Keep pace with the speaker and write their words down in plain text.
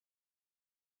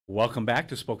Welcome back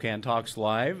to Spokane Talks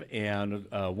Live, and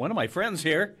one of my friends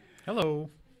here, Hello.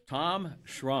 Tom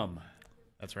Shrum.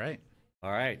 That's right.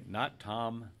 All right, not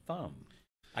Tom Thumb.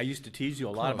 I used to tease you a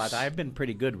lot about Close. that. I've been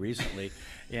pretty good recently,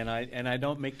 and I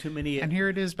don't make too many. And here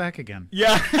it is back again.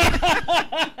 Yeah.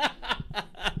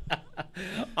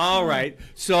 All right.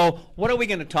 So, what are we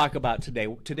going to talk about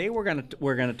today? Today we're going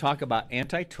to talk about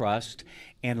antitrust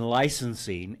and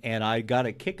licensing, and I got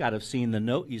a kick out of seeing the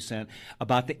note you sent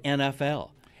about the NFL.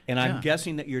 And I'm Yeah.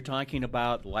 guessing that you're talking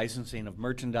about licensing of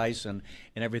merchandise and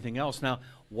everything else. Now,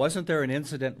 wasn't there an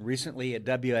incident recently at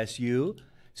WSU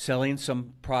selling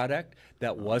some product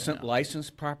that wasn't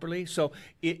licensed properly? So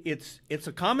it's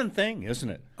a common thing, isn't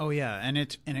it? Oh yeah, and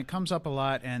it comes up a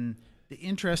lot. And the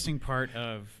interesting part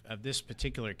of this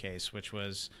particular case, which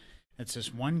was, it's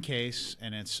this one case,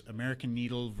 and it's American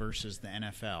Needle versus the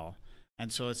NFL.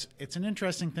 And so it's an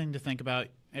interesting thing to think about.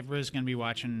 Everybody's going to be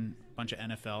watching a bunch of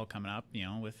NFL coming up,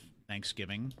 with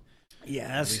Thanksgiving.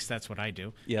 Yes. At least that's what I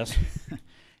do. Yes.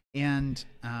 And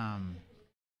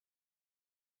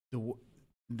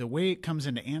the way it comes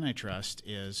into antitrust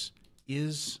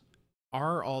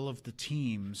are all of the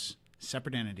teams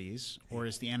separate entities, or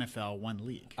is the NFL one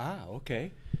league? Ah,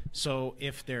 okay. So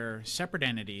if they're separate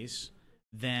entities,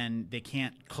 then they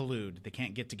can't collude. They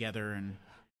can't get together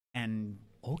and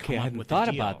Okay, come I up hadn't with thought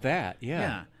a deal. about that.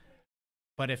 Yeah.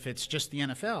 But if it's just the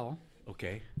NFL,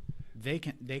 Okay. they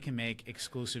can make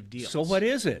exclusive deals. So what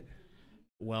is it?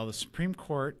 Well, the Supreme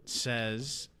Court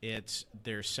says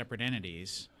they're separate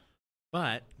entities,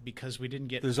 but because we didn't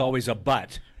get There's always a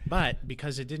but. But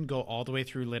because it didn't go all the way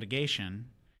through litigation,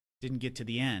 didn't get to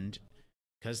the end,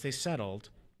 because they settled,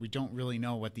 we don't really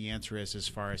know what the answer is as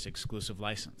far as exclusive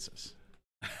licenses.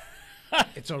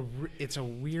 It's a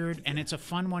weird, and it's a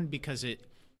fun one because it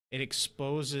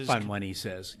exposes Fun one, he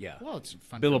says. Yeah. Well, it's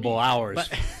fun for Billable me. hours.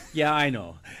 But, Yeah, I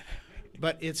know.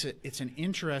 but it's an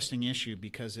interesting issue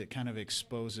because it kind of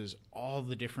exposes all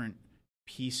the different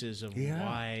pieces of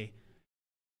why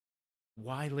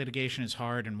litigation is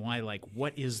hard, and why, like,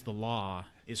 what is the law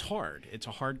is hard. It's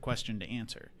a hard question to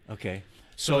answer. Okay.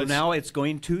 So So now it's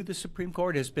going to the Supreme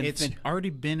Court. It's already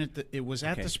been it was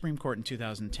at Okay. the Supreme Court in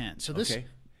 2010. So this Okay.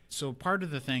 so part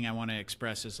of the thing I want to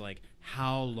express is like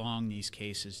how long these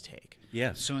cases take.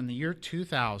 Yes. So in the year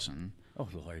 2000, Oh,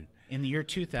 Lord.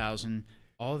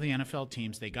 all the NFL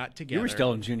teams, they got together. You were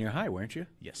still in junior high, weren't you?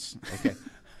 Yes. Okay.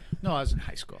 No, I was in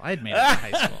high school. I had made it to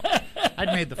high school. I'd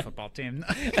made the football team.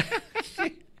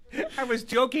 I was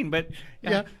joking, but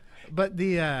Yeah. But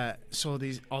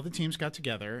all the teams got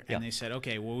together and Yeah. they said,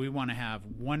 okay, well, we want to have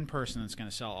one person that's going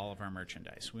to sell all of our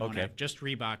merchandise. We want to Okay. have just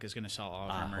Reebok is going to sell all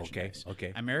of our merchandise.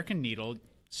 okay. American Needle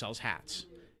sells hats.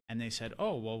 And they said,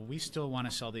 oh, well, we still want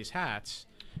to sell these hats.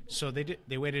 So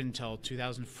they waited until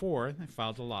 2004. They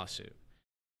filed a lawsuit.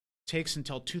 Takes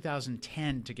until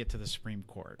 2010 to get to the Supreme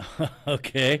Court.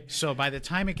 Okay. So by the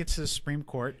time it gets to the Supreme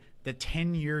Court, the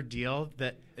 10-year deal,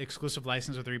 that exclusive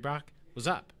license with Reebok, was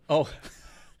up. Oh,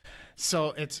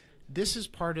 So this is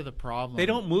part of the problem. they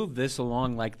don't move this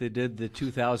along like they did the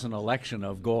 2000 election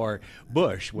of Gore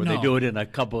Bush, where they No. do it in a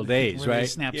couple of days, Where they right?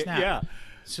 snap. Yeah.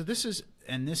 So this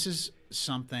is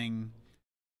something.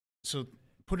 So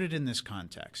put it in this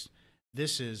context.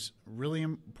 This is really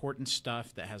important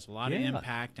stuff that has a lot of Yeah.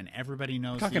 impact, and everybody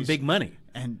knows. Talking big money.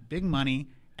 And big money,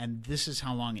 and this is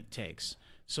how long it takes.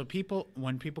 So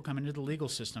when people come into the legal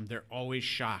system, they're always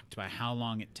shocked by how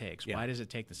long it takes. Yeah. Why does it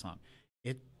take this long?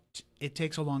 It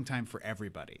takes a long time for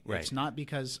everybody. Right. It's not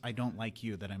because I don't like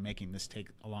you that I'm making this take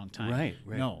a long time. Right.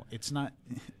 No, it's not.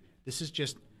 This is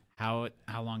just how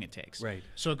long it takes. Right.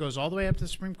 So it goes all the way up to the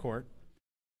Supreme Court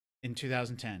in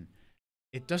 2010.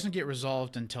 It doesn't get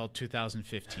resolved until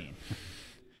 2015.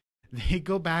 They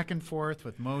go back and forth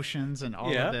with motions and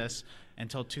all Yeah. of this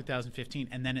until 2015,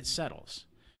 and then it settles.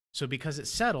 So because it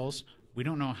settles, we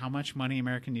don't know how much money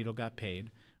American Needle got paid.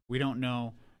 We don't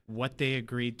know what they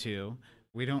agreed to.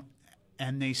 We don't,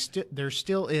 and there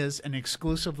still is an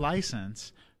exclusive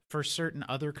license for certain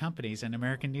other companies, and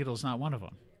American Needle's not one of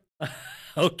them.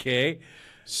 Okay.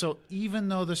 So even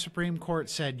though the Supreme Court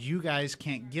said you guys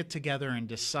can't get together and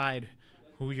decide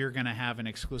who you're going to have an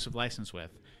exclusive license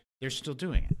with, they're still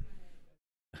doing it.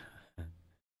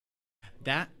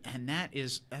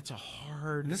 That's a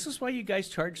hard. This is why you guys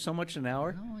charge so much an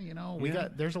hour? Well, Yeah.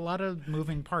 there's a lot of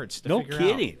moving parts to No figure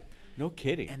kidding. out. No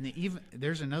kidding. And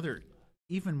there's another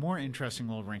even more interesting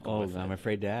little wrinkle Oh, with I'm it.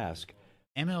 afraid to ask.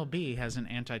 MLB has an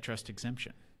antitrust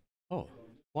exemption Oh,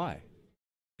 why?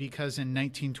 because in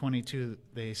 1922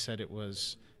 they said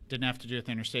didn't have to do with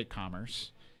interstate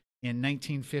commerce. In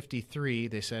 1953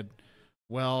 they said,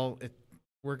 well,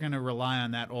 we're going to rely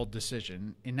on that old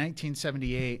decision. In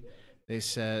 1978 They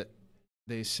said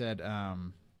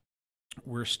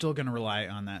we're still going to rely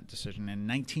on that decision. In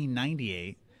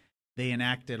 1998, they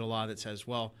enacted a law that says,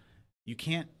 well, you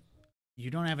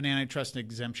don't have an antitrust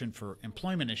exemption for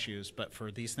employment issues, but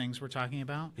for these things we're talking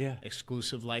about,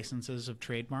 exclusive licenses of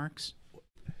trademarks,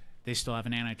 they still have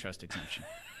an antitrust exemption.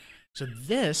 So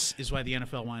this is why the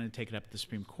NFL wanted to take it up to the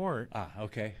Supreme Court.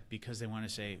 Okay. Because they want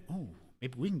to say, oh,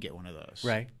 maybe we can get one of those.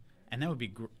 Right. And that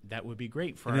would be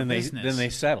great for and our then business. Then they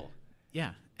settle.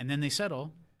 Yeah, and then they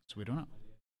settle, so we don't know.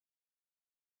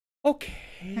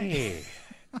 Okay.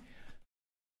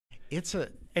 It's a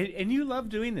and you love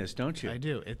doing this, don't you? I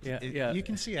do. You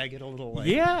can see I get a little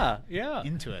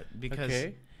into it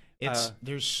because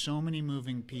there's so many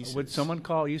moving pieces. Would someone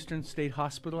call Eastern State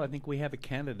Hospital? I think we have a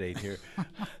candidate here.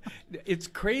 It's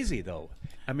crazy, though.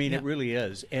 I mean, it really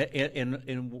is.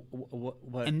 And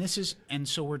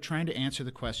so we're trying to answer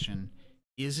the question: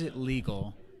 is it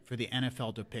legal for the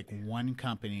NFL to pick one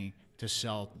company to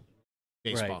sell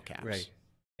baseball caps? Right.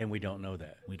 And we don't know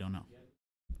that. We don't know.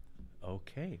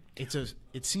 Okay.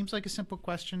 It seems like a simple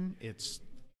question. There's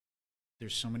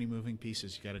so many moving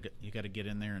pieces. You got to get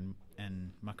in there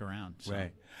and muck around. So.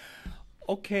 Right.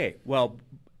 Okay. Well,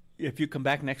 if you come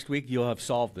back next week, you'll have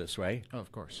solved this, right? Oh,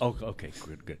 of course. Oh, okay.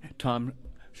 Good. Tom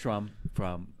Shrum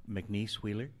from McNeice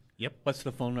Wheeler. Yep. What's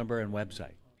the phone number and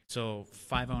website? So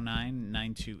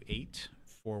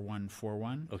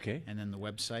 509-928-4141. Okay. And then the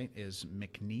website is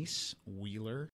McNeice Wheeler